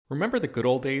Remember the good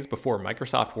old days before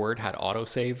Microsoft Word had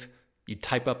autosave? You'd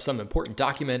type up some important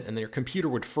document and then your computer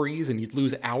would freeze and you'd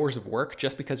lose hours of work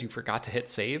just because you forgot to hit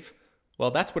save?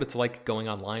 Well, that's what it's like going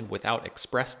online without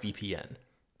ExpressVPN.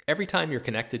 Every time you're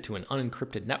connected to an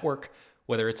unencrypted network,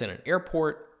 whether it's in an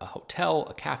airport, a hotel,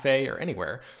 a cafe, or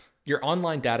anywhere, your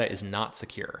online data is not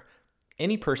secure.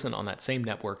 Any person on that same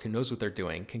network who knows what they're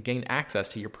doing can gain access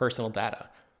to your personal data.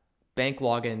 Bank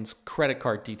logins, credit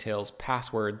card details,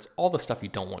 passwords, all the stuff you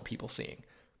don't want people seeing.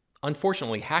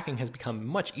 Unfortunately, hacking has become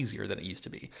much easier than it used to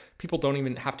be. People don't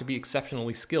even have to be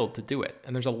exceptionally skilled to do it,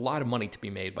 and there's a lot of money to be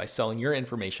made by selling your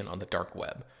information on the dark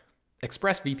web.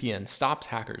 ExpressVPN stops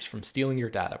hackers from stealing your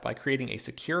data by creating a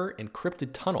secure, encrypted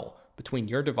tunnel between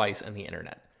your device and the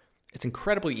internet. It's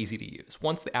incredibly easy to use.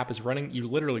 Once the app is running, you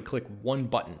literally click one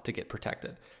button to get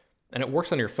protected. And it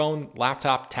works on your phone,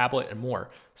 laptop, tablet, and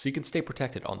more, so you can stay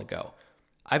protected on the go.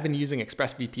 I've been using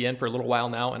ExpressVPN for a little while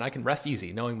now, and I can rest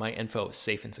easy knowing my info is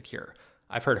safe and secure.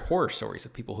 I've heard horror stories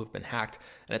of people who've been hacked,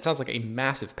 and it sounds like a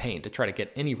massive pain to try to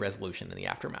get any resolution in the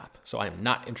aftermath, so I am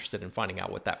not interested in finding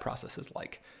out what that process is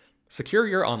like. Secure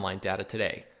your online data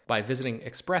today by visiting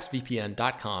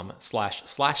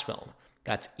expressvpn.com/film.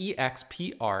 That's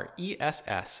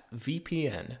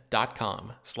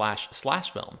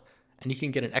expressvpn.com//film. And you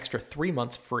can get an extra 3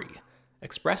 months free.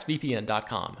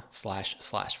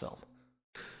 expressvpn.com//film.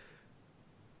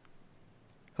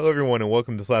 Hello, everyone, and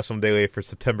welcome to Slash Film Daily for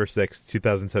September 6th,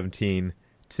 2017.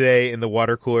 Today, in the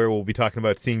water cooler, we'll be talking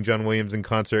about seeing John Williams in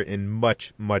concert and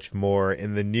much, much more.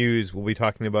 In the news, we'll be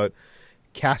talking about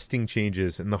casting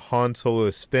changes in the Han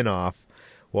Solo spin-off.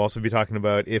 We'll also be talking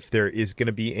about if there is going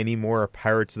to be any more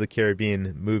Pirates of the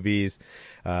Caribbean movies.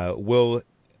 Will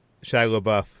Shia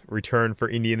LaBeouf return for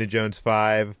Indiana Jones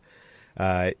 5?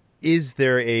 Is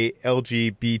there a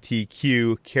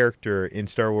LGBTQ character in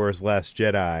Star Wars Last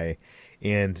Jedi?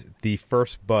 And the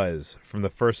first buzz from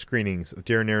the first screenings of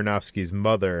Darren Aronofsky's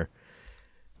Mother.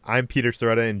 I'm Peter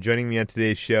Soretta, and joining me on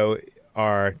today's show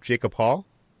are Jacob Hall.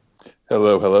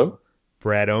 Hello, hello.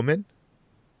 Brad Oman.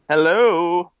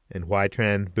 Hello. And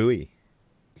Hoai-Tran Bui.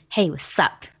 Hey, what's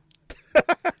up?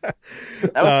 That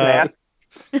was fast.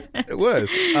 It was.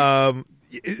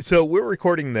 So we're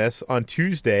recording this on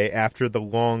Tuesday after the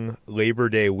long Labor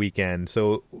Day weekend.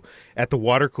 So at the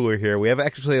water cooler here, we have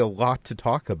actually a lot to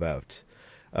talk about.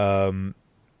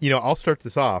 I'll start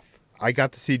this off. I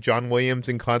got to see John Williams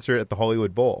in concert at the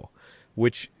Hollywood Bowl,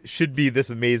 which should be this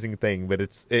amazing thing, but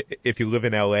if you live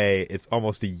in LA, it's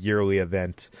almost a yearly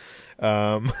event.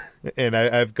 And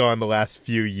I've gone the last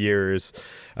few years.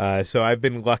 So I've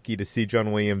been lucky to see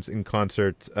John Williams in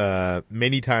concert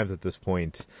many times at this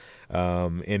point.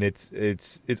 And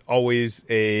it's always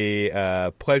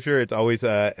a pleasure. It's always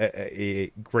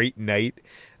a great night.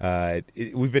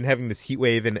 We've been having this heat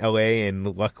wave in LA,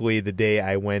 and luckily the day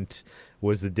I went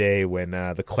was the day when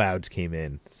the clouds came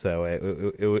in. So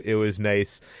it was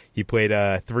nice. He played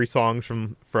 3 songs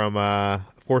from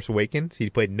Force Awakens. He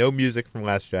played no music from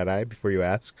Last Jedi, before you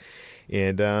ask.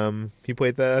 And he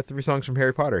played the 3 songs from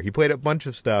Harry Potter. He played a bunch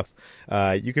of stuff.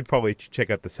 You could probably check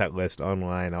out the set list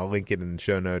online. I'll link it in the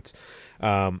show notes.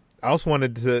 I also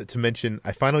wanted to mention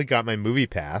I finally got my Movie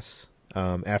Pass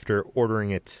after ordering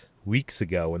it weeks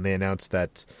ago when they announced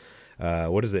that,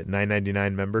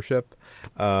 $9.99 membership.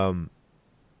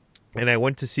 And I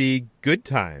went to see Good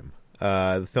Time,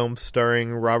 the film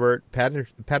starring Robert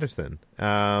Pattinson.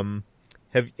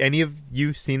 Have any of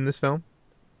you seen this film?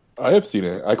 I have seen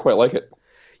it. I quite like it.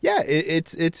 Yeah,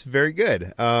 it's very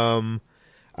good. I'm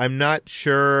not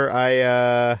sure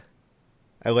I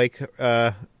like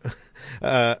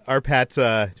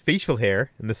Arpat's facial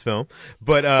hair in this film,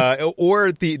 but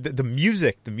or the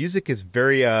music. The music is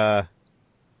very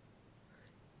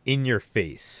in your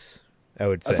face, I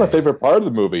would say. That's my favorite part of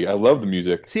the movie. I love the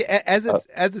music. See, as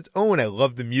its own, I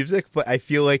love the music, but I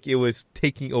feel like it was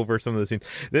taking over some of the scenes.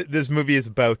 This movie is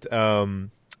about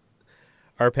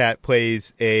Arpat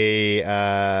plays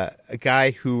a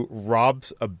guy who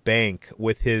robs a bank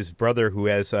with his brother who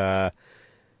has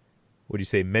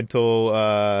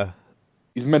mental.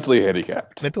 He's mentally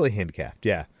handicapped. Mentally handicapped,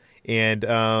 yeah, and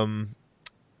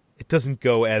it doesn't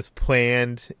go as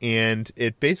planned, and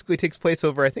it basically takes place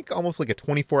over, I think, almost like a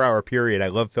 24-hour period. I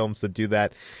love films that do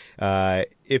that.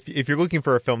 If you're looking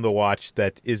for a film to watch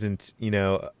that isn't,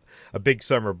 a big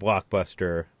summer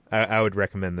blockbuster, I would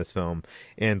recommend this film.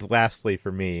 And lastly,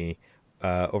 for me,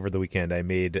 over the weekend, I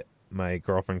made my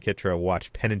girlfriend Kitra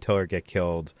watch Penn and Teller get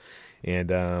killed. And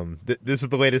this is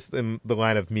the latest in the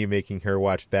line of me making her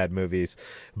watch bad movies.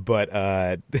 But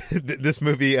this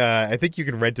movie, I think you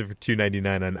can rent it for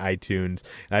 $2.99 on iTunes.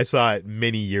 I saw it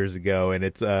many years ago, and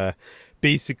it's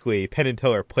basically Penn and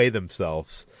Teller play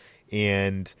themselves,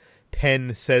 and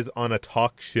Penn says on a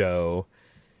talk show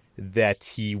that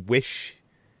he wish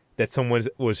that someone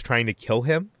was trying to kill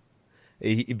him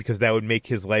because that would make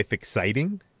his life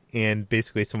exciting. And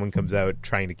basically someone comes out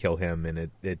trying to kill him, and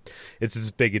it's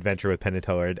this big adventure with Penn and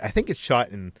Teller. I think it's shot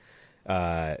in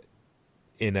a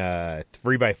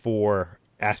 3:4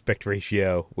 aspect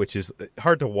ratio, which is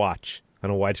hard to watch on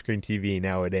a widescreen TV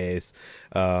nowadays.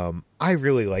 I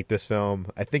really like this film.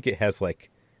 I think it has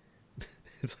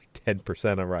it's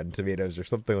 10% on Rotten Tomatoes or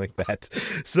something like that.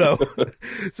 So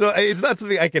it's not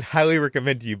something I can highly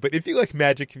recommend to you. But if you like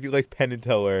magic, if you like Penn and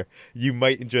Teller, you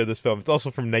might enjoy this film. It's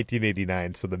also from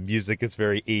 1989, so the music is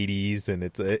very 80s, and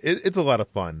it's a lot of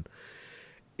fun.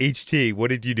 HT, what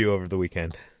did you do over the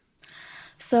weekend?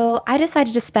 So I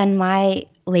decided to spend my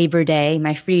Labor Day,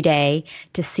 my free day,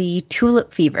 to see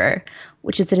Tulip Fever,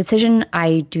 which is a decision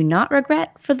I do not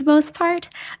regret for the most part,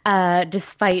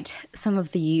 despite some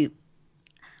of the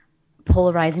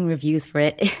polarizing reviews for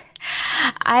it.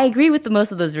 I agree with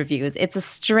most of those reviews. It's a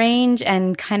strange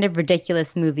and kind of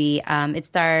ridiculous movie. It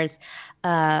stars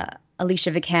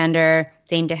Alicia Vikander,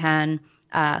 Dane DeHaan,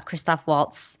 Christoph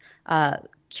Waltz,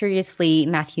 curiously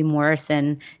Matthew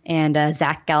Morrison, and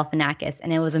Zach Galifianakis.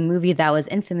 And it was a movie that was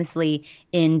infamously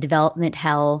in development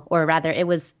hell, or rather it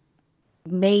was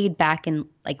made back in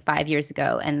 5 years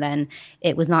ago, and then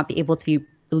it was not able to be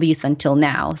released until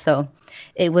now. So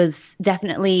it was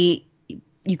definitely,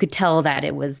 you could tell that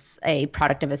it was a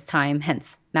product of its time,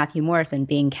 hence Matthew Morrison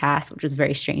being cast, which was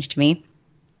very strange to me.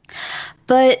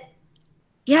 But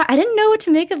yeah, I didn't know what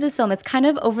to make of this film. It's kind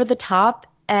of over the top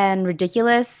and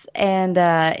ridiculous, and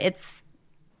it's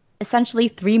essentially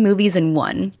 3 movies in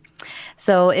one.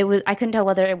 So I couldn't tell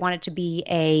whether I wanted to be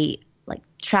a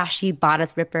trashy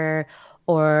bodice ripper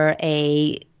or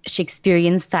a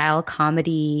Shakespearean style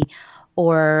comedy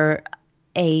or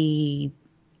a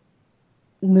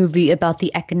movie about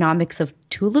the economics of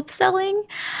tulip selling,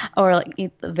 or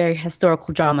a very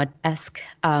historical drama-esque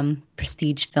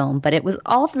prestige film. But it was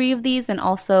all 3 of these and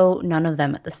also none of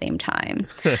them at the same time.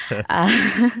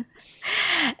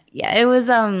 Yeah, it was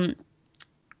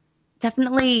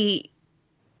definitely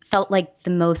felt like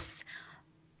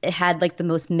it had the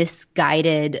most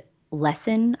misguided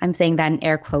lesson. I'm saying that in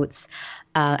air quotes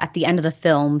at the end of the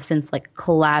film, since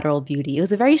Collateral Beauty. It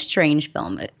was a very strange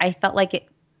film. I felt like it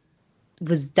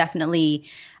was definitely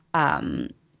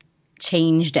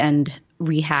changed and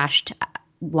rehashed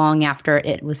long after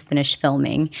it was finished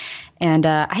filming, and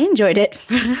I enjoyed it.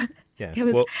 Yeah, it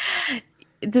was,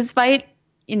 despite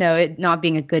it not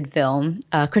being a good film.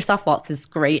 Christoph Waltz is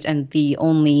great and the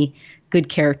only good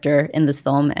character in this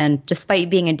film, and despite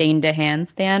being a Dane DeHaan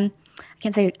stan, I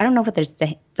don't know if there's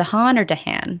DeHaan or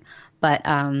DeHaan, but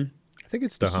I think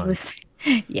it's DeHaan.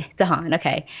 Yeah, DeHaan.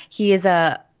 Okay, he's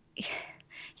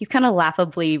kind of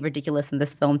laughably ridiculous in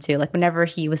this film too. Whenever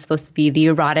he was supposed to be the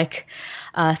erotic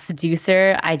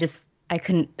seducer, I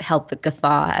couldn't help but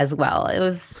guffaw as well. It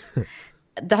was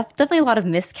definitely a lot of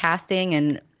miscasting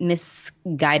and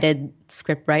misguided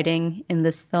script writing in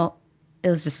this film. It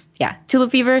was just,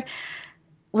 Tulip Fever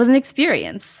was an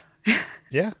experience.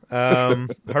 Yeah.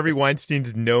 Harvey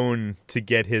Weinstein's known to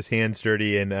get his hands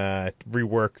dirty and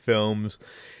rework films,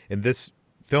 and this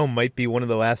film might be one of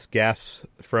the last gaffes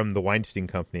from the Weinstein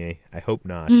Company. I hope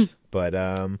not, but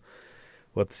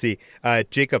let's see.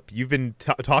 Jacob, you've been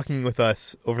talking with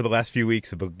us over the last few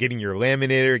weeks about getting your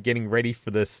laminator, getting ready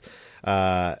for this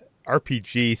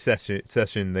RPG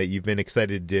session that you've been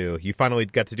excited to do. You finally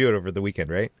got to do it over the weekend,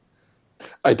 right?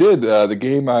 I did. The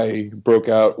game I broke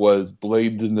out was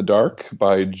Blades in the Dark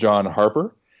by John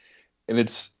Harper, and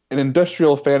it's an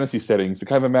industrial fantasy setting. So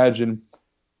kind of imagine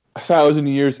 1,000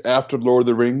 years after Lord of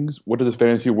the Rings, what does a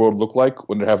fantasy world look like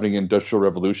when they're having an industrial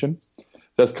revolution?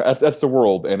 That's the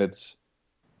world, and it's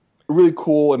really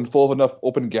cool and full of enough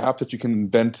open gaps that you can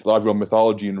invent a lot of your own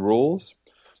mythology and rules.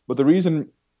 But the reason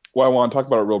why I want to talk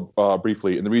about it real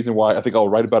briefly, and the reason why I think I'll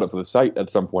write about it for the site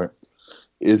at some point,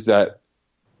 is that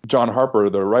John Harper,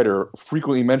 the writer,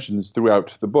 frequently mentions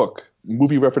throughout the book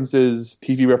movie references,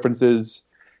 TV references,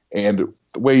 and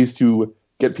ways to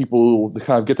get people to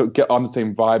kind of get on the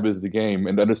same vibe as the game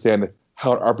and understand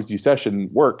how an RPG session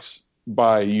works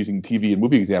by using TV and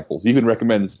movie examples. He even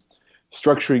recommends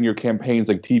structuring your campaigns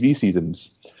like TV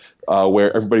seasons,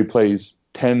 where everybody plays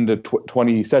 10 to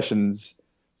 20 sessions,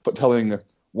 telling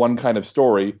one kind of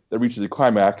story that reaches a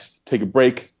climax, take a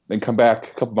break, then come back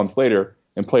a couple months later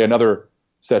and play another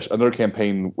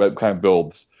campaign that kind of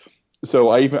builds. So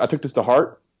I took this to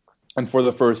heart, and for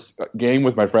the first game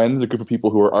with my friends, a group of people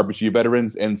who are RPG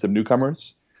veterans and some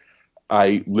newcomers,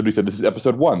 I literally said, "This is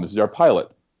episode 1. This is our pilot."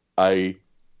 I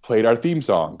played our theme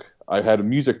song. I had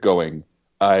music going.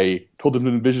 I told them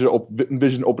to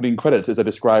envision opening credits as I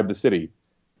described the city.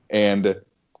 And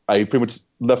I pretty much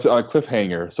left it on a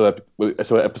cliffhanger so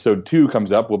that episode 2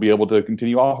 comes up, we'll be able to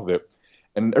continue off of it.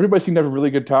 And everybody seemed to have a really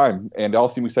good time, and all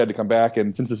seemed excited to come back.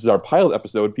 And since this is our pilot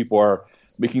episode, people are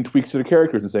making tweaks to the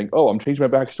characters and saying, "Oh, I'm changing my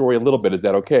backstory a little bit. Is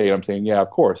that okay?" And I'm saying, "Yeah, of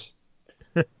course."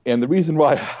 And the reason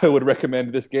why I would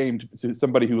recommend this game to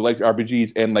somebody who likes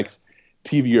RPGs and likes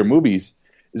TV or movies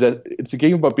is that it's a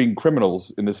game about being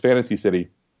criminals in this fantasy city.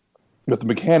 But the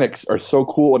mechanics are so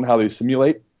cool in how they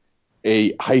simulate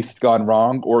a heist gone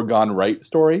wrong or gone right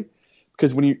story.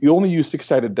 Because when you only use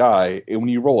 6-sided die, and when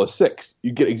you roll a 6,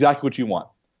 you get exactly what you want.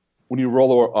 When you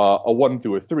roll a 1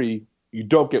 through a 3, you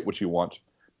don't get what you want.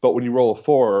 But when you roll a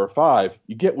 4 or a 5,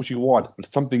 you get what you want,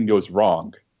 but something goes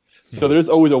wrong. So there's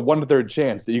always a 1/3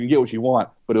 chance that you can get what you want,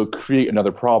 but it'll create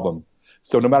another problem.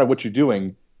 So no matter what you're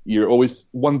doing, you're always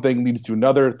one thing leads to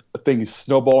another, things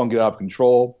snowball and get out of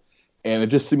control. And it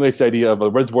just simulates the idea of a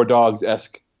Reservoir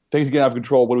Dogs-esque, things get out of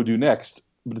control, what do we do next?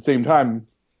 But at the same time,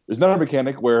 there's another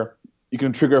mechanic where you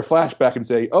can trigger a flashback and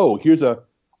say, "Oh,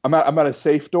 I'm at a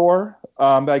safe door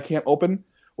that I can't open.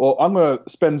 Well, I'm going to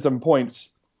spend some points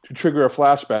to trigger a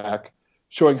flashback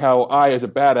showing how I, as a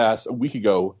badass a week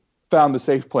ago, found the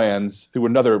safe plans through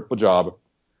another job."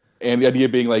 And the idea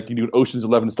being like you do an Ocean's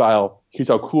 11 style, here's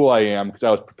how cool I am because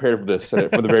I was prepared for this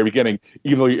from the very beginning,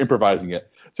 even though you're improvising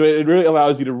it. So it really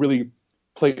allows you to really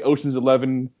play Ocean's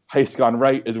 11 Heist Gone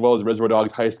Right as well as Reservoir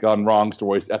Dogs Heist Gone Wrong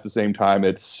stories at the same time.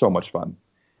 It's so much fun.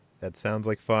 That sounds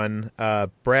like fun.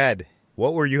 Brad,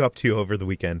 what were you up to over the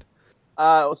weekend?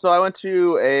 So I went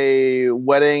to a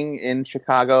wedding in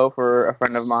Chicago for a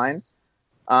friend of mine.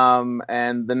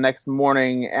 And the next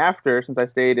morning after, since I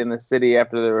stayed in the city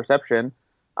after the reception,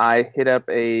 I hit up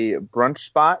a brunch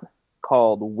spot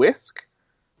called Whisk,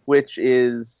 which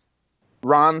is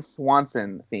Ron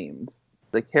Swanson themed.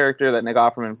 The character that Nick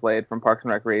Offerman played from Parks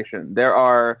and Recreation. There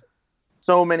are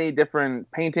so many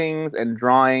different paintings and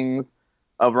drawings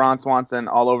of Ron Swanson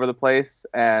all over the place.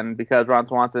 And because Ron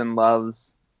Swanson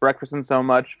loves breakfast so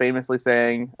much, famously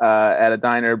saying at a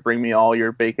diner, "Bring me all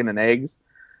your bacon and eggs."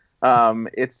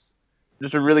 It's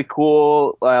just a really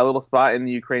cool little spot in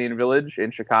the Ukrainian village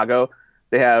in Chicago.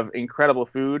 They have incredible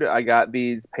food. I got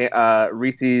these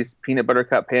Reese's peanut butter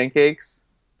cup pancakes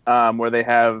where they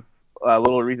have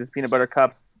little Reese's peanut butter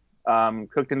cups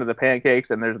cooked into the pancakes,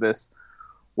 and there's this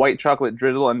white chocolate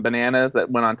drizzle and bananas that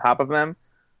went on top of them.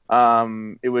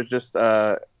 It was just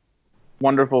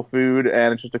wonderful food,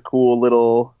 and it's just a cool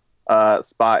little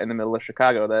spot in the middle of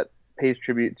Chicago that pays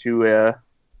tribute to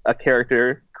a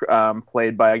character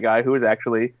played by a guy who is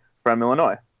actually from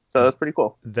Illinois. So that's pretty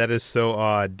cool. That is so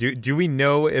odd. Do we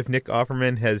know if Nick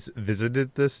Offerman has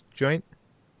visited this joint?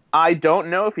 I don't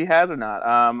know if he has or not.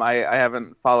 I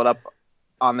haven't followed up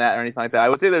on that or anything like that. I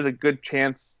would say there's a good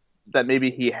chance that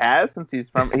maybe he has, since he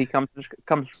comes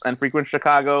and frequents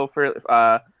Chicago for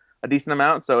a decent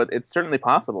amount. So it's certainly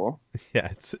possible. Yeah,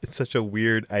 it's such a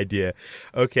weird idea.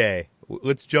 Okay,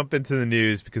 let's jump into the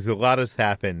news because a lot has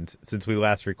happened since we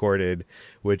last recorded,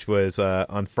 which was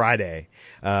on Friday.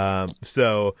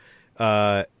 So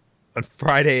on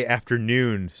Friday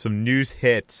afternoon, some news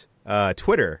hit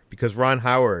Twitter because Ron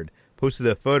Howard posted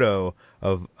a photo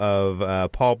of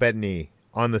Paul Bettany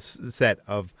on the set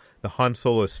of the Han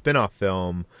Solo spin-off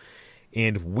film,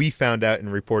 and we found out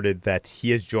and reported that he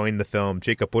has joined the film.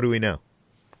 Jacob, what do we know?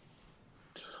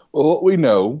 Well, what we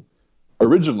know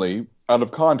originally, out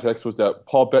of context, was that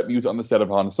Paul Bettany was on the set of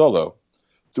Han Solo.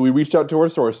 So we reached out to our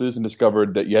sources and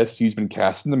discovered that, yes, he's been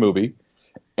cast in the movie.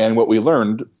 And what we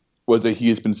learned was that he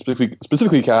has been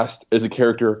specifically cast as a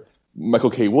character Michael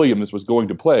K. Williams was going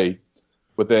to play,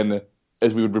 but then,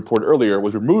 as we would report earlier,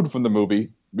 was removed from the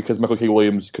movie because Michael K.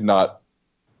 Williams could not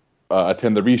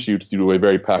attend the reshoots due to a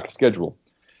very packed schedule.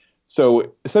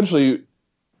 So essentially,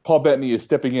 Paul Bettany is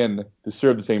stepping in to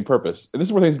serve the same purpose. And this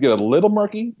is where things get a little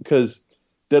murky because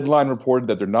Deadline reported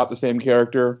that they're not the same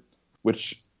character,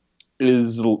 which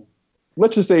is,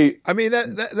 let's just say, I mean,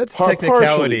 that's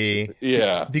technicality. Partially,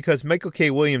 yeah. Because Michael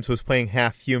K. Williams was playing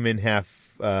half human,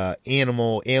 half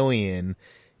animal, alien,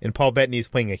 and Paul Bettany is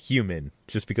playing a human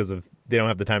just because they don't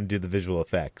have the time to do the visual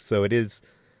effects. So it is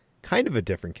kind of a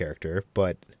different character,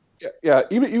 but yeah.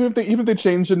 Even if they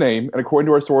change the name, and according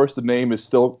to our source, the name of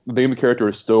the character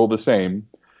is still the same.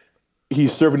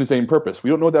 He's serving the same purpose.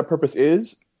 We don't know what that purpose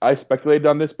is. I speculated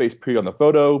on this based purely on the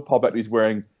photo. Paul Bettany's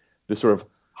wearing this sort of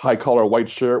high collar white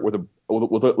shirt with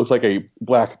what looks like a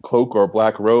black cloak or a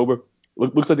black robe.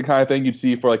 Looks like the kind of thing you'd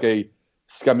see for like a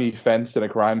scummy fence in a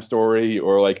crime story,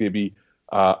 or like maybe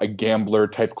a gambler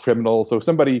type criminal. So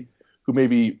somebody who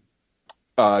maybe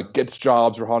gets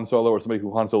jobs for Han Solo or somebody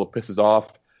who Han Solo pisses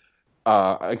off.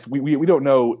 We don't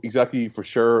know exactly for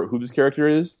sure who this character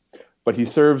is, but he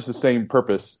serves the same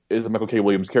purpose as the Michael K.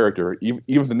 Williams character. Even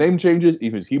if the name changes,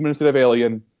 even if he's human instead of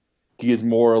alien, he is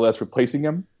more or less replacing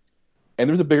him. And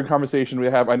there's a bigger conversation we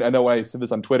have. I know I said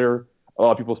this on Twitter. A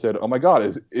lot of people said, "Oh my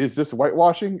God, is this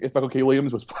whitewashing?" If Michael K.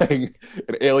 Williams was playing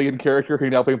an alien character who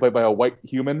now being played by a white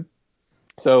human.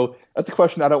 So that's a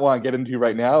question I don't want to get into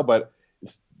right now, but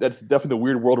that's definitely the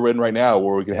weird world we're in right now,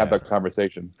 where we can have that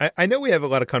conversation. I know we have a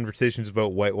lot of conversations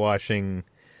about whitewashing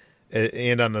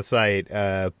and on the site,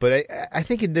 but I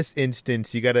think in this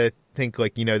instance, you got to think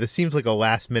like, this seems like a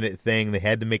last minute thing. They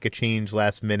had to make a change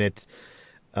last minute.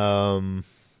 I'm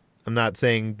not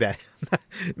saying that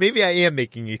maybe I am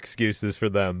making excuses for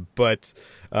them, but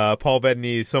Paul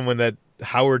Bettany is someone that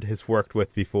Howard has worked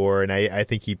with before, and I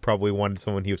think he probably wanted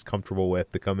someone he was comfortable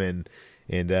with to come in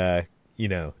and,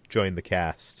 join the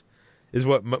cast, is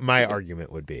what my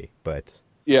argument would be. But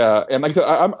yeah, and like I said,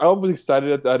 I was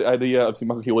excited at that idea of seeing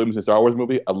Michael K. Williams in a Star Wars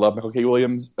movie. I love Michael K.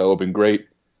 Williams. That would have been great.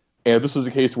 And if this was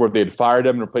a case where they'd fired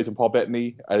him and replaced him with Paul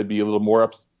Bettany, I'd be a little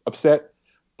more upset.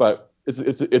 But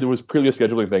it was purely a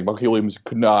scheduling thing. Michael K. Williams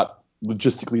could not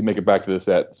logistically make it back to the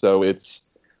set. So I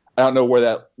don't know where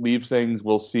that leaves things.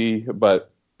 We'll see. But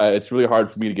it's really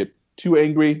hard for me to get too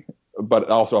angry. But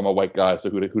also, I'm a white guy, so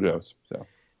who knows? So.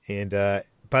 And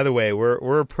by the way,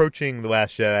 we're approaching The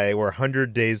Last Jedi. We're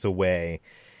 100 days away.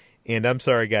 And I'm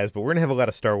sorry, guys, but we're going to have a lot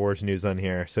of Star Wars news on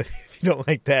here. So if you don't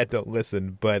like that, don't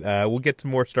listen. But we'll get to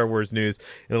more Star Wars news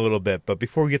in a little bit. But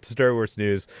before we get to Star Wars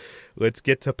news, let's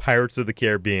get to Pirates of the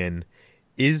Caribbean.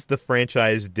 Is the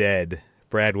franchise dead?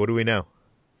 Brad, what do we know?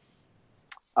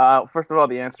 First of all,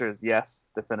 the answer is yes,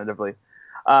 definitively.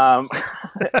 That's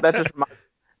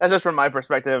just from my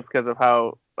perspective because of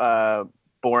how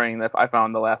boring that I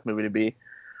found the last movie to be.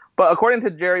 But according to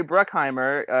Jerry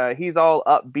Bruckheimer, he's all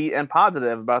upbeat and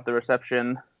positive about the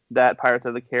reception that Pirates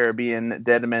of the Caribbean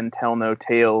Dead Men Tell No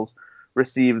Tales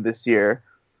received this year.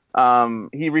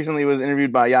 He recently was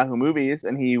interviewed by Yahoo Movies,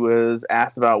 and he was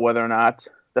asked about whether or not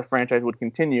the franchise would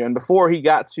continue. And before he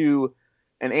got to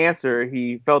an answer,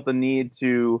 he felt the need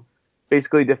to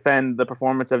basically defend the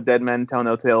performance of Dead Men Tell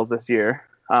No Tales this year.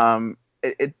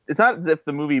 It's not as if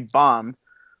the movie bombed,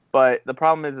 but the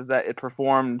problem is that it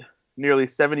performed nearly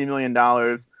 $70 million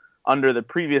under the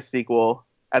previous sequel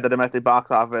at the domestic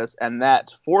box office, and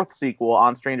that fourth sequel,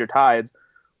 On Stranger Tides,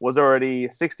 was already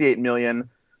 $68 million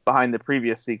behind the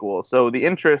previous sequel. So the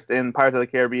interest in Pirates of the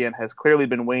Caribbean has clearly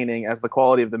been waning as the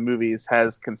quality of the movies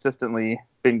has consistently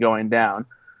been going down.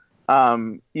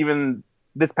 Even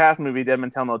this past movie, Dead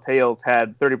Men Tell No Tales,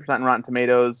 had 30% in Rotten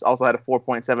Tomatoes, also had a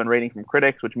 4.7 rating from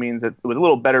critics, which means it was a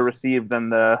little better received than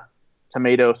the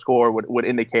tomato score would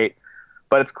indicate.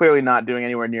 But it's clearly not doing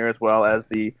anywhere near as well as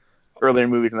the earlier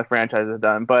movies in the franchise have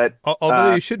done. But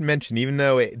although you should mention, even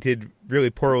though it did really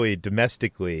poorly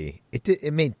domestically,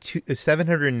 it made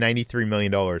 $793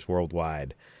 million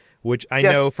worldwide, which I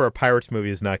know for a Pirates movie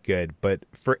is not good, but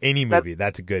for any movie,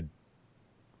 that's a good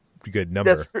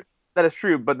number. That is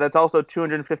true, but that's also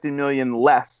 $250 million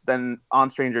less than On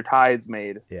Stranger Tides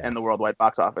made in the worldwide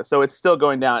box office. So it's still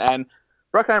going down. And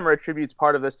Bruckheimer attributes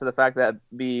part of this to the fact that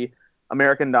the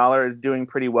American dollar is doing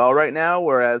pretty well right now,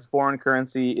 whereas foreign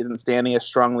currency isn't standing as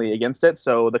strongly against it.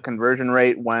 So the conversion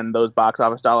rate when those box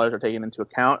office dollars are taken into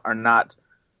account are not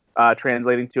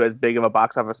translating to as big of a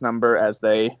box office number as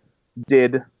they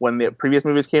did when the previous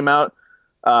movies came out.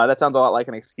 That sounds a lot like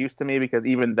an excuse to me, because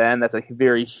even then, that's a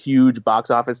very huge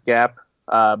box office gap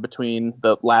between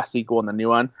the last sequel and the new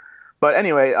one. But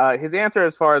anyway, his answer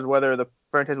as far as whether the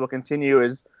franchise will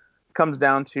continue comes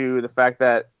down to the fact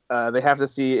that they have to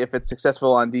see if it's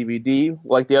successful on DVD,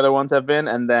 like the other ones have been,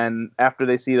 and then after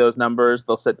they see those numbers,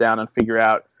 they'll sit down and figure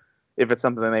out if it's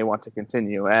something they want to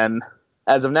continue. And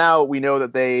as of now, we know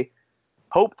that they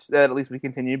hoped that at least we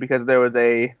continue, because there was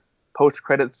a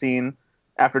post-credit scene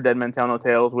after Dead Men Tell No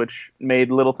Tales, which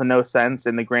made little to no sense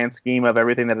in the grand scheme of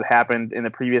everything that had happened in the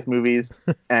previous movies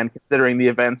and considering the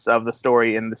events of the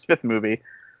story in this fifth movie.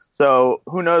 So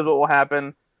who knows what will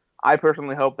happen. I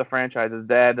personally hope the franchise is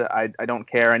dead. I don't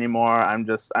care anymore.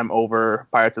 I'm over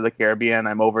Pirates of the Caribbean.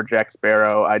 I'm over Jack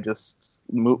Sparrow. I just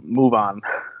move on.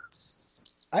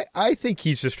 I think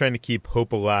he's just trying to keep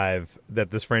hope alive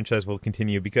that this franchise will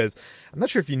continue, because I'm not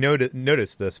sure if you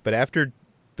noticed this, but after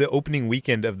the opening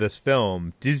weekend of this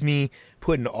film, Disney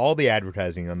put in all the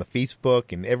advertising on the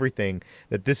Facebook and everything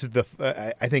that this is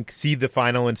I think, see the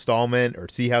final installment or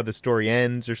see how the story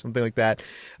ends or something like that.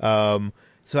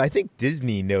 So I think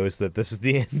Disney knows that this is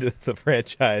the end of the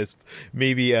franchise.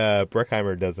 Maybe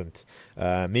Bruckheimer doesn't.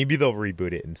 Maybe they'll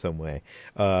reboot it in some way.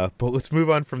 But let's move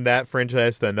on from that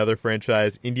franchise to another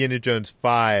franchise. Indiana Jones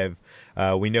 5,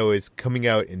 we know, is coming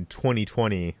out in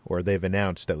 2020, or they've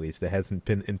announced at least. It hasn't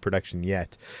been in production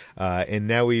yet. And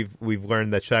now we've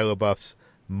learned that Shia LaBeouf's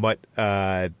Mutt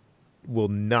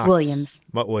Williams,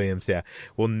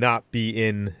 will not be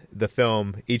in the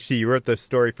film. HT, you wrote the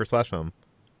story for Slash Film.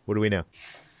 What do we know?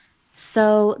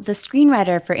 So the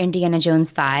screenwriter for Indiana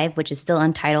Jones 5, which is still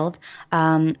untitled,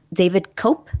 David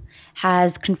Koepp,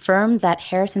 has confirmed that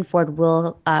Harrison Ford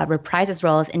will reprise his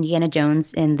role as Indiana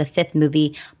Jones in the 5th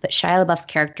movie, but Shia LaBeouf's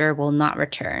character will not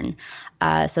return.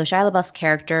 So Shia LaBeouf's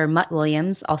character, Mutt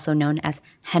Williams, also known as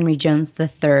Henry Jones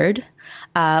III,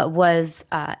 was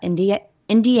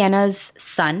Indiana's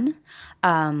son,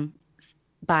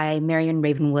 by Marion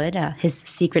Ravenwood, his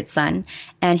secret son,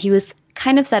 and he was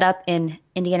kind of set up in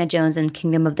Indiana Jones and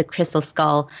Kingdom of the Crystal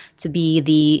Skull to be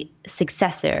the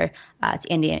successor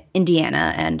to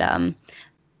Indiana and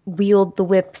wield the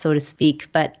whip, so to speak.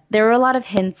 But there were a lot of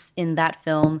hints in that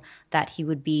film that he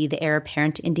would be the heir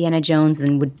apparent to Indiana Jones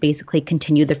and would basically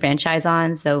continue the franchise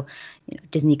on, so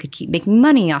Disney could keep making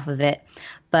money off of it.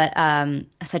 But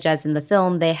such as in the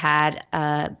film, they had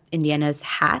Indiana's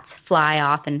hat fly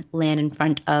off and land in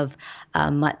front of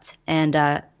Mutt,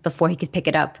 and before he could pick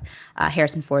it up,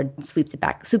 Harrison Ford swoops it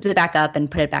back up and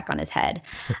put it back on his head.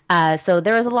 So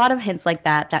there was a lot of hints like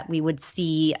that we would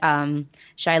see Shia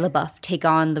LaBeouf take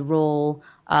on the role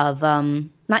of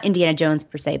not Indiana Jones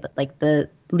per se, but like the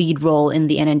lead role in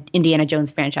the Indiana Jones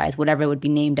franchise, whatever it would be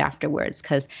named afterwards,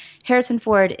 because Harrison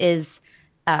Ford is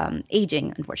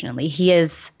aging, unfortunately. He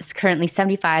is currently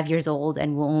 75 years old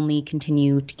and will only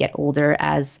continue to get older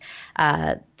as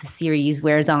the series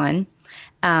wears on.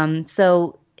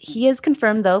 So he is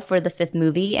confirmed, though, for the 5th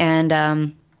movie,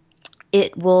 and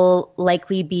it will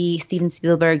likely be Steven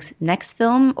Spielberg's next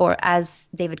film, or as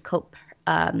David Koepp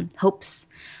hopes,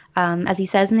 as he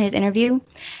says in his interview.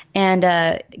 And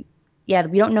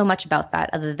we don't know much about that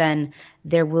other than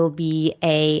there will be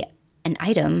a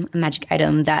magic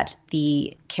item that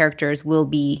the characters will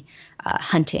be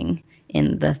hunting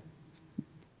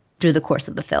through the course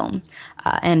of the film.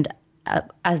 And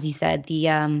as you said, the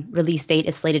release date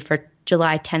is slated for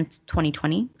July 10th,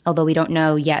 2020, although we don't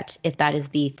know yet if that is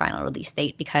the final release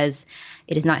date because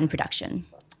it is not in production.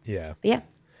 Yeah. But yeah.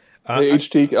 Hey,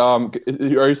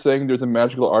 HT, are you saying there's a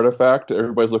magical artifact that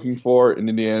everybody's looking for in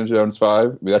Indiana Jones 5? I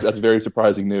mean, that's very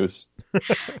surprising news.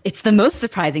 It's the most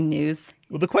surprising news.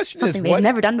 Well, the question Something is they've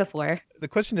never done before. The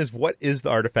question is, what is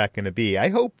the artifact going to be? I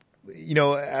hope,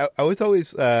 I was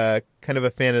always kind of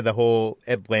a fan of the whole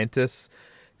Atlantis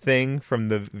thing from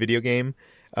the video game.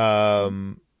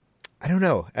 I don't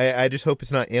know. I just hope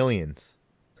it's not aliens.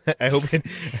 I hope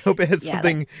it has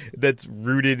something that's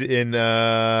rooted in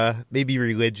maybe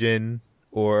religion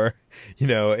or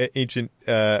ancient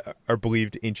or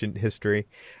believed ancient history.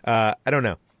 I don't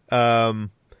know.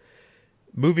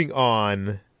 Moving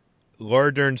on,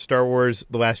 Laura Dern's Star Wars: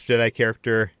 The Last Jedi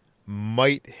character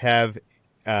might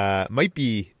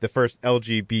be the first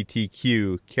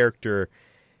LGBTQ character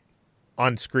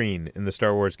on screen in the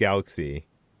Star Wars galaxy.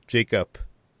 Jacob,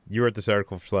 you wrote this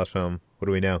article for Slash Film. What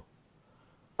do we know?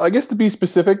 I guess to be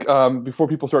specific, before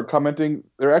people start commenting,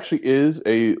 there actually is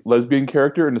a lesbian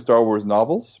character in the Star Wars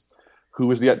novels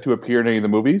who is yet to appear in any of the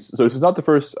movies. So this is not the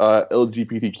first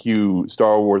LGBTQ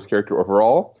Star Wars character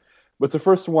overall, but it's the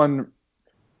first one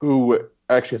who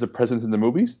actually has a presence in the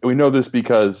movies. And we know this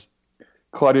because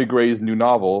Claudia Gray's new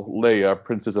novel, Leia,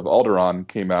 Princess of Alderaan,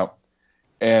 came out.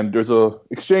 And there's a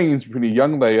exchange between a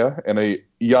young Leia and a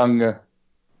young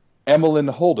Emmeline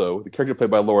Holdo, the character played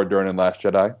by Laura Dern in Last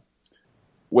Jedi,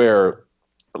 where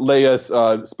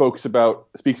Leia speaks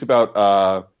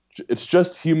about it's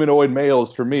just humanoid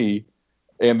males for me,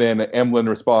 and then Emmeline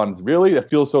responds, "Really? That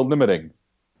feels so limiting."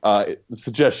 The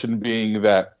suggestion being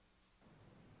that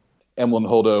Emmeline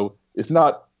Holdo is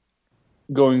not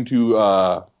going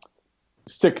to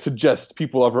stick to just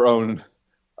people of her own,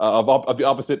 of the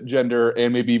opposite gender,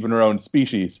 and maybe even her own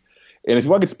species. And if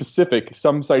you want to get specific,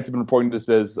 some sites have been reporting this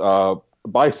as a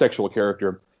bisexual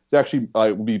character. It's actually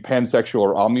would be pansexual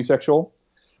or omnisexual,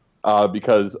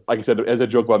 because, like I said, as I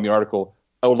joke about in the article,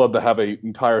 I would love to have an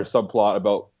entire subplot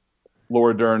about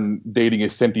Laura Dern dating a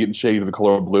sentient shade of the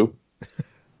color blue.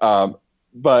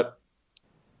 But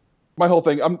my whole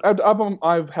thing,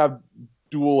 I've had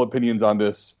dual opinions on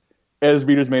this. As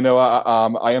readers may know,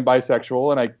 I am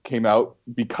bisexual, and I came out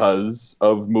because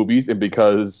of movies and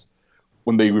because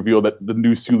when they revealed that the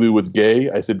new Sulu was gay,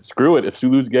 I said, screw it. If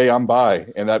Sulu's gay, I'm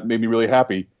bi. And that made me really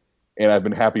happy. And I've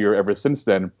been happier ever since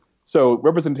then. So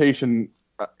representation,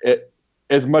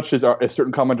 as much as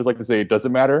certain commenters like to say it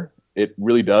doesn't matter, it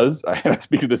really does. I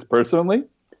speak to this personally.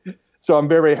 So I'm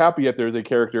very, very happy that there's a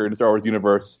character in the Star Wars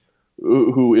universe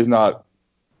who is not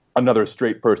another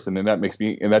straight person, and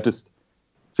that just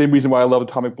same reason why I love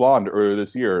Atomic Blonde earlier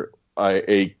this year.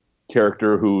 A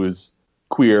character who is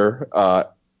queer,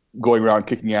 going around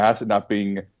kicking ass and not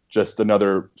being just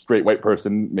another straight white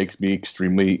person makes me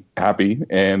extremely happy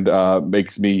and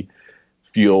makes me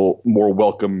feel more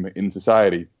welcome in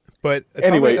society. But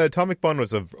Atomic Blonde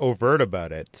was overt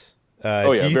about it.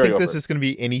 Do you think this is going to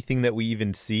be anything that we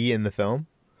even see in the film?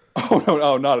 Oh,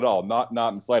 no, not at all. Not in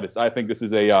the slightest. I think this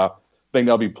is a thing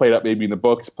that'll be played out maybe in the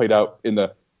books, played out in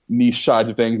the niche sides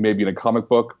of things, maybe in a comic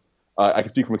book. I can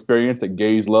speak from experience that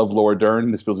gays love Laura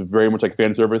Dern. This feels very much like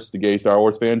fan service to gay Star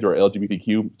Wars fans or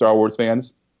LGBTQ Star Wars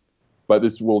fans. But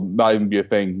this will not even be a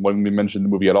thing when we mention the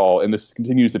movie at all. And this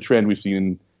continues the trend we've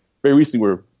seen very recently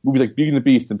where movies like Beauty and the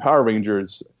Beast and Power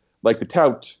Rangers like to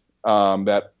tout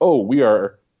that, we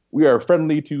are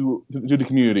friendly to the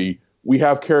community. We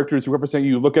have characters who represent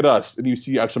you. Look at us. And you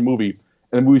see actual movie.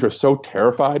 And the movies are so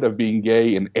terrified of being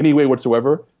gay in any way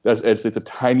whatsoever. It's the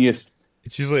tiniest.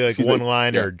 It's usually like one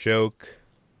line or joke.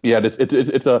 Yeah, it's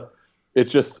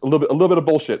just a little bit of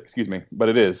bullshit. Excuse me, but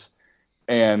it is.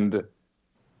 And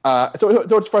so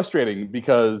it's frustrating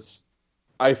because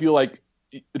I feel like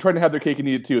they're trying to have their cake and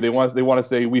eat it too. They want to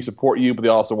say we support you, but they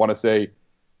also want to say,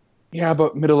 yeah,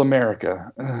 but Middle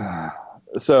America.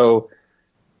 So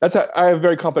I have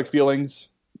very complex feelings,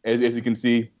 as you can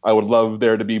see. I would love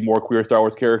there to be more queer Star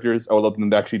Wars characters. I would love them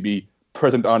to actually be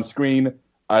present on screen.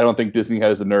 I don't think Disney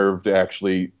has the nerve to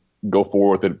actually go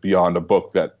forward with it beyond a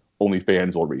book that only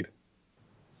fans will read.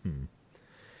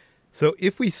 So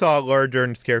if we saw Laura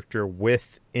Dern's character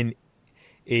with an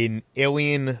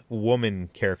alien woman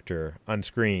character on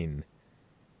screen,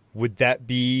 would that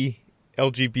be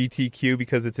LGBTQ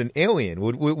because it's an alien?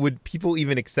 Would people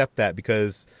even accept that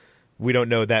because we don't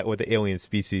know that with the alien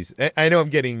species? I know I'm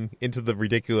getting into the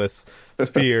ridiculous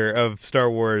sphere of Star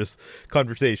Wars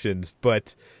conversations,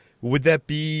 but would that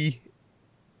be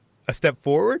a step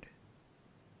forward?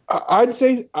 I'd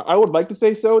say I would like to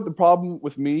say so. The problem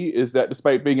with me is that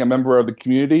despite being a member of the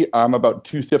community, I'm about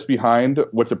 2 steps behind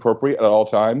what's appropriate at all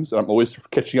times. And I'm always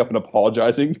catching up and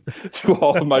apologizing to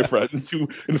all of my friends who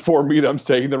inform me that I'm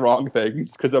saying the wrong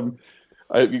things because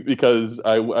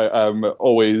I'm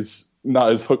always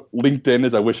not as linked in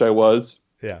as I wish I was.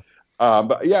 Yeah.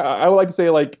 But yeah, I would like to say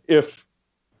like if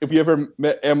you ever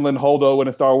met Emlyn Holdo in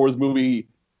a Star Wars movie,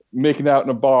 making out in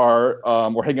a bar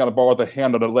or hanging out in a bar with a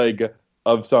hand on a leg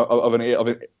of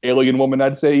an alien woman,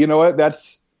 I'd say, you know what,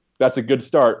 that's a good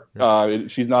start.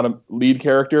 She's not a lead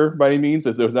character by any means.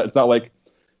 It's not like,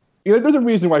 there's a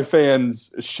reason why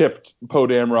fans shipped Poe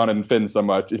Dameron and Finn so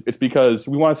much. It's because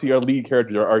we want to see our lead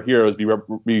characters, our heroes,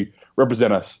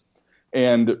 represent us.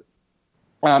 And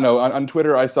I don't know, on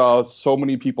Twitter I saw so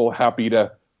many people happy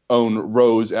to own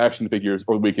Rose action figures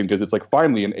over the weekend because it's like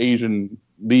finally an Asian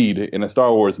lead in a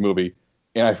Star Wars movie.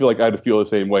 And I feel like I'd feel the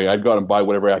same way. I'd go out and buy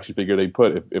whatever action figure they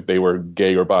put if they were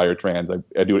gay or bi or trans.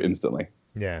 I'd do it instantly.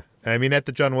 Yeah. I mean, at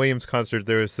the John Williams concert,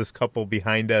 there was this couple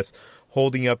behind us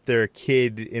holding up their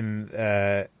kid in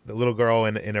the little girl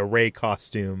in a Rey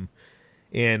costume.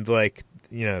 And,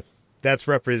 that's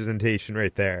representation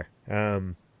right there.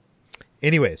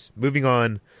 Anyways, moving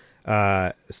on.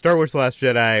 Star Wars The Last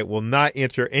Jedi will not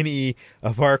answer any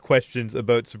of our questions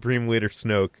about Supreme Leader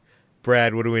Snoke.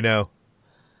 Brad, what do we know?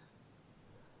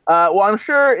 Well, I'm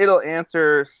sure it'll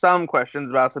answer some questions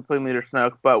about Supreme Leader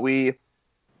Snoke, but we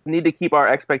need to keep our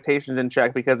expectations in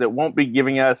check because it won't be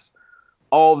giving us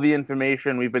all the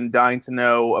information we've been dying to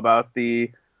know about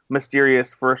the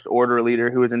mysterious First Order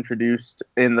leader who was introduced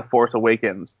in The Force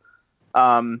Awakens.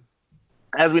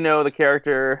 As we know, the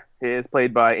character is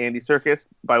played by Andy Serkis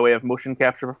by way of motion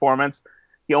capture performance.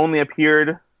 He only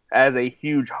appeared as a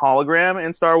huge hologram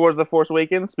in Star Wars The Force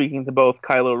Awakens, speaking to both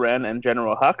Kylo Ren and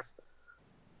General Hux.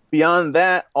 Beyond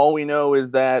that, all we know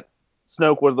is that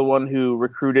Snoke was the one who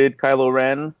recruited Kylo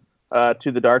Ren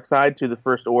to the dark side, to the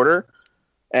First Order,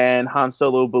 and Han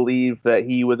Solo believed that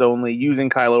he was only using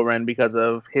Kylo Ren because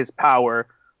of his power,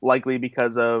 likely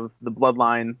because of the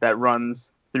bloodline that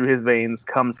runs through his veins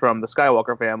comes from the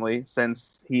Skywalker family,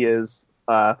 since he is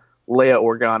Leia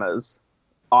Organa's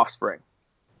offspring.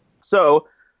 So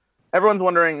everyone's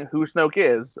wondering who Snoke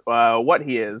is, what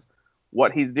he is,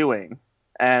 what he's doing,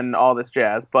 and all this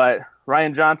jazz. But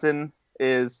Rian Johnson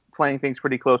is playing things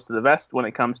pretty close to the vest when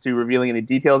it comes to revealing any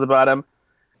details about him.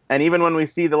 And even when we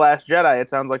see The Last Jedi, it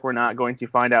sounds like we're not going to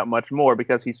find out much more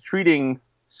because he's treating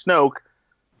Snoke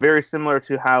very similar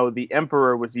to how the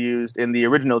Emperor was used in the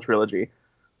original trilogy.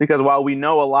 Because while we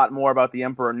know a lot more about the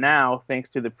Emperor now, thanks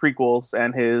to the prequels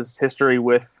and his history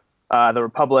with the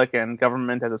Republic and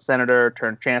government as a senator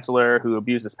turned chancellor who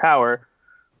abused his power,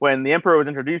 when the Emperor was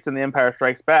introduced in The Empire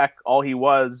Strikes Back, all he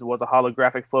was a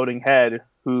holographic floating head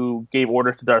who gave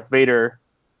orders to Darth Vader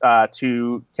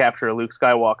to capture Luke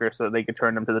Skywalker so that they could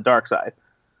turn him to the dark side.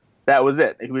 That was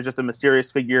it. He was just a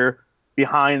mysterious figure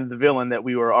behind the villain that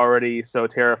we were already so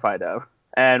terrified of.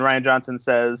 And Rian Johnson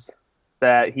says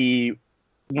that he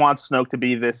wants Snoke to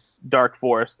be this dark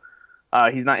force.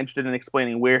 He's not interested in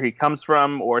explaining where he comes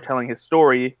from or telling his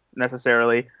story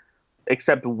necessarily,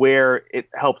 except where it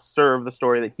helps serve the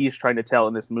story that he's trying to tell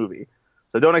in this movie.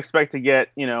 So don't expect to get,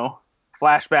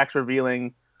 flashbacks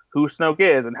revealing who Snoke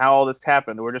is and how all this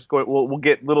happened. We'll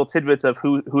get little tidbits of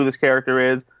who this character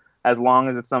is, as long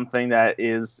as it's something that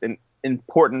is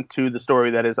important to the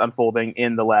story that is unfolding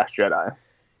in The Last Jedi.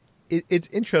 It's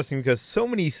interesting because so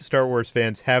many Star Wars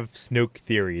fans have Snoke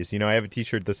theories. I have a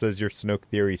t-shirt that says your Snoke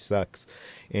theory sucks.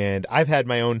 And I've had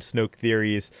my own Snoke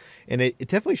theories. And it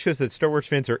definitely shows that Star Wars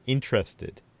fans are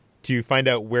interested to find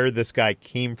out where this guy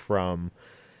came from.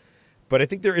 But I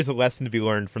think there is a lesson to be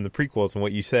learned from the prequels and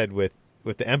what you said with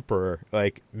the Emperor.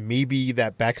 Like, maybe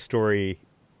that backstory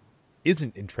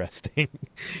isn't interesting.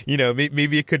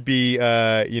 Maybe it could be,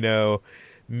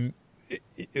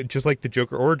 just like the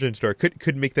Joker origin story,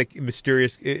 could make that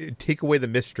mysterious, take away the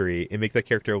mystery and make that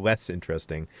character less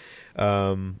interesting.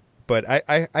 But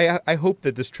I hope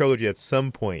that this trilogy at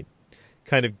some point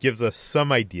kind of gives us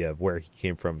some idea of where he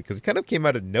came from, because he kind of came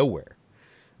out of nowhere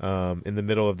in the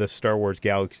middle of the Star Wars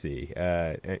galaxy.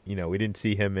 We didn't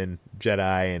see him in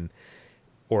Jedi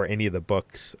or any of the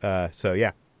books. So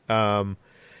yeah.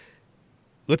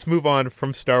 Let's move on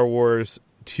from Star Wars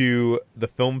to the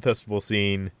film festival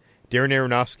scene. Darren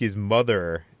Aronofsky's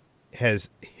Mother has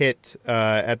hit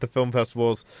at the film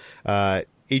festivals.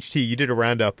 HT, you did a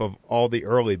roundup of all the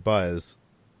early buzz.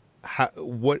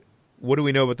 What do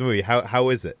we know about the movie? How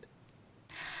is it?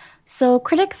 So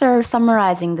critics are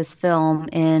summarizing this film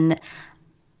in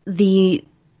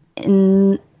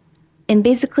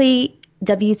basically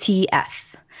WTF,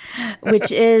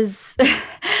 which is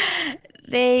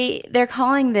they're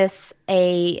calling this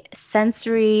a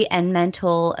sensory and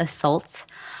mental assault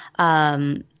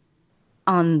of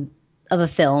a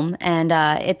film, and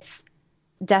it's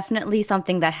definitely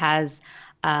something that has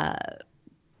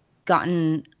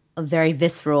gotten a very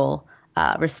visceral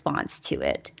response to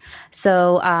it.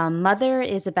 So Mother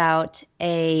is about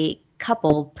a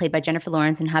couple played by Jennifer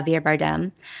Lawrence and Javier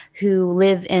Bardem who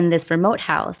live in this remote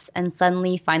house and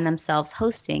suddenly find themselves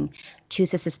hosting two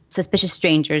suspicious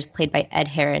strangers played by Ed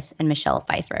Harris and Michelle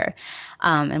Pfeiffer.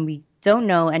 And we don't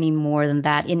know any more than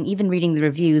that. In even reading the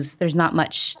reviews, there's not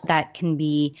much that can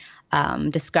be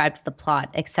described the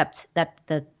plot, except that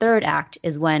the third act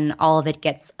is when all of it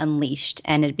gets unleashed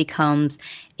and it becomes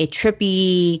a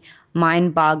trippy,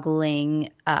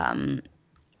 mind-boggling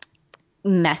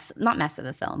not mess of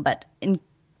a film, but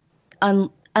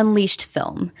unleashed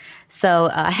film. So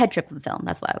a head trip of a film,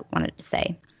 that's what I wanted to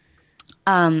say.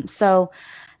 So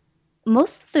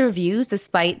most of the reviews,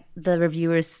 despite the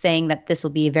reviewers saying that this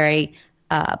will be a very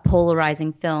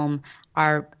polarizing film,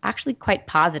 are actually quite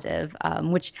positive,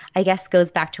 which I guess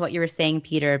goes back to what you were saying,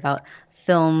 Peter, about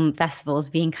film festivals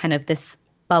being kind of this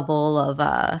bubble of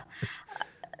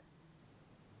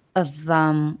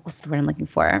what's the word I'm looking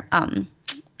for?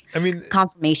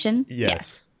 Confirmation.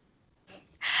 Yes.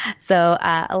 So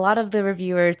a lot of the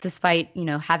reviewers, despite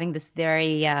having this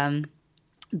very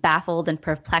baffled and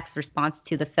perplexed response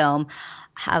to the film,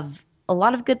 have a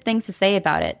lot of good things to say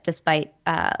about it, despite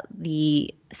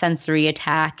the sensory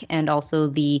attack and also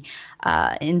the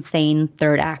insane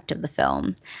third act of the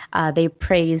film. They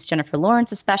praised Jennifer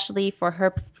Lawrence especially for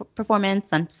her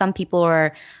performance. Some people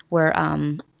were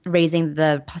raising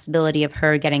the possibility of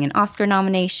her getting an Oscar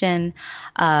nomination,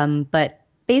 but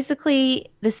basically,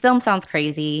 this film sounds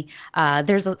crazy.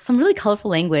 There's some really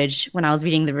colorful language when I was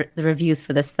reading the reviews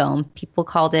for this film. People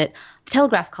called it, The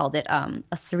Telegraph called it, a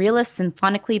surrealist,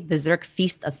 symphonically berserk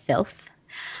feast of filth,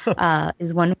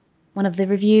 is one of the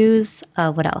reviews.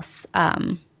 What else?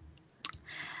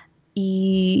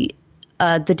 The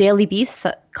Daily Beast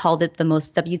called it the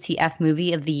most WTF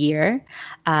movie of the year.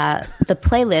 The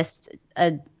playlist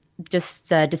just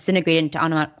disintegrated into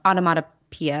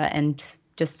onomatopoeia and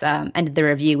just ended the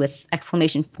review with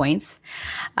exclamation points.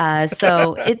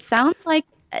 So it sounds like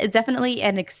definitely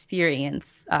an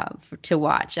experience to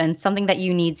watch and something that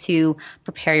you need to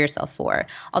prepare yourself for.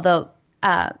 Although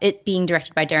it being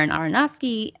directed by Darren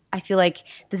Aronofsky, I feel like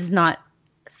this is not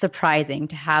surprising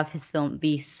to have his film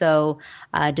be so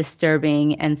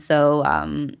disturbing and so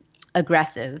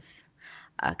aggressive.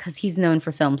 because he's known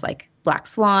for films like Black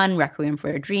Swan, Requiem for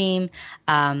a Dream,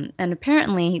 and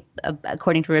apparently,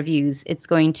 according to reviews, it's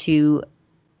going to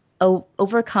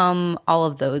overcome all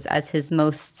of those as his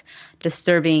most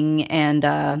disturbing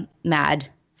and mad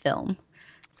film.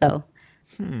 So,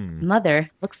 Mother,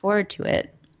 look forward to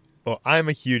it. Well, I'm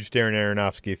a huge Darren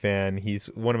Aronofsky fan. He's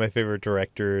one of my favorite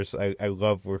directors. I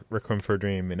love Requiem for a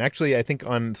Dream. And actually, I think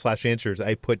on Slash Answers,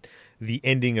 I put the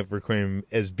ending of Requiem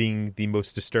as being the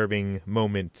most disturbing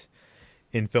moment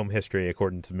in film history,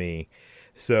 according to me.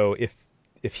 So if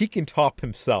he can top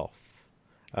himself,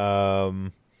 I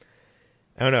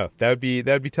don't know. That would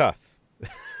be tough.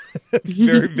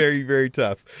 Very, very, very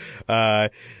tough.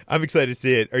 I'm excited to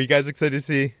see it. Are you guys excited to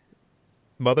see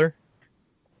Mother?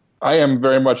 I am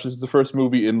very much. This is the first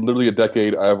movie in literally a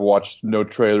decade I've watched no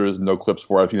trailers, no clips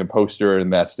for. I've seen a poster,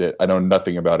 and that's it. I know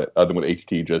nothing about it other than what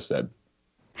HT just said.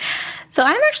 So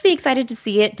I'm actually excited to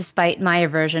see it, despite my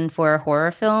aversion for horror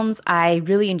films. I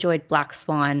really enjoyed Black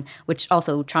Swan, which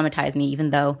also traumatized me, even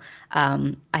though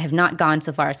I have not gone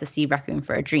so far as to see Requiem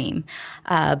for a Dream.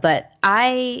 But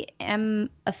I am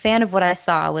a fan of what I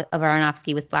saw of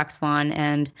Aronofsky with Black Swan,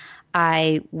 and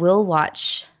I will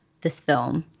watch this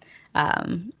film.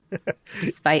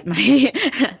 Despite my,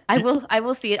 I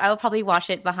will see it. I will probably watch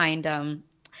it behind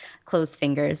closed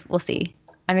fingers. We'll see.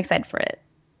 I'm excited for it.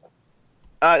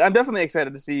 I'm definitely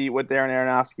excited to see what Darren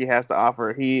Aronofsky has to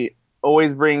offer. He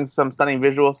always brings some stunning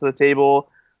visuals to the table.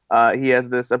 He has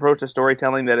this approach to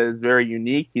storytelling that is very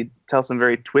unique. He tells some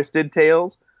very twisted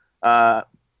tales. I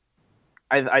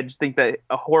just think that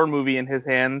a horror movie in his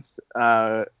hands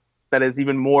that is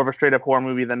even more of a straight up horror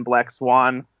movie than Black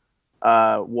Swan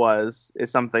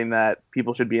is something that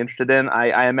people should be interested in.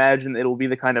 I imagine it will be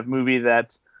the kind of movie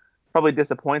that probably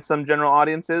disappoints some general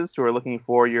audiences who are looking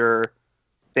for your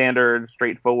standard,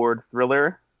 straightforward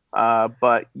thriller.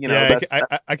 But you know,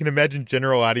 yeah, I can imagine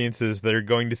general audiences that are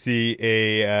going to see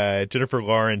a Jennifer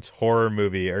Lawrence horror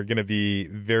movie are going to be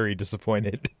very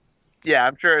disappointed. Yeah,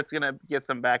 I'm sure it's going to get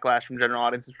some backlash from general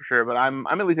audiences for sure. But I'm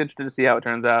at least interested to see how it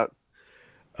turns out.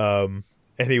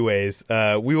 Anyways,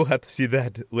 we will have to see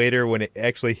that later when it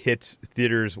actually hits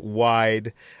theaters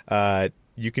wide.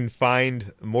 You can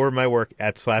find more of my work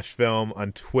at /film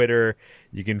on Twitter.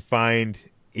 You can find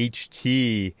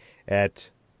HT at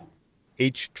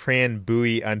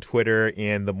HTranBuoy on Twitter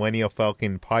and the Millennial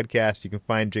Falcon podcast. You can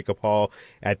find Jacob Hall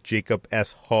at Jacob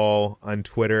S. Hall on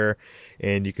Twitter.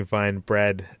 And you can find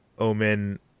Brad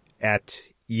Oman at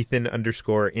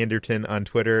Ethan_Anderton on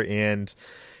Twitter. And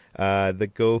the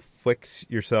Go Flix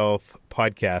Yourself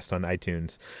podcast on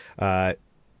iTunes.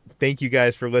 Thank you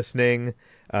guys for listening.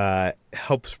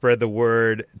 Help spread the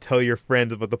word. Tell your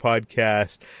friends about the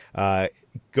podcast.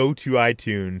 Go to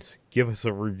iTunes. Give us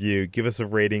a review. Give us a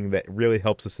rating. That really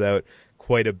helps us out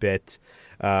quite a bit.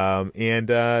 And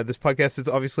this podcast is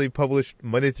obviously published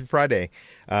Monday through Friday.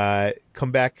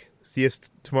 Come back. See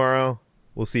us tomorrow.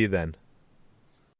 We'll see you then.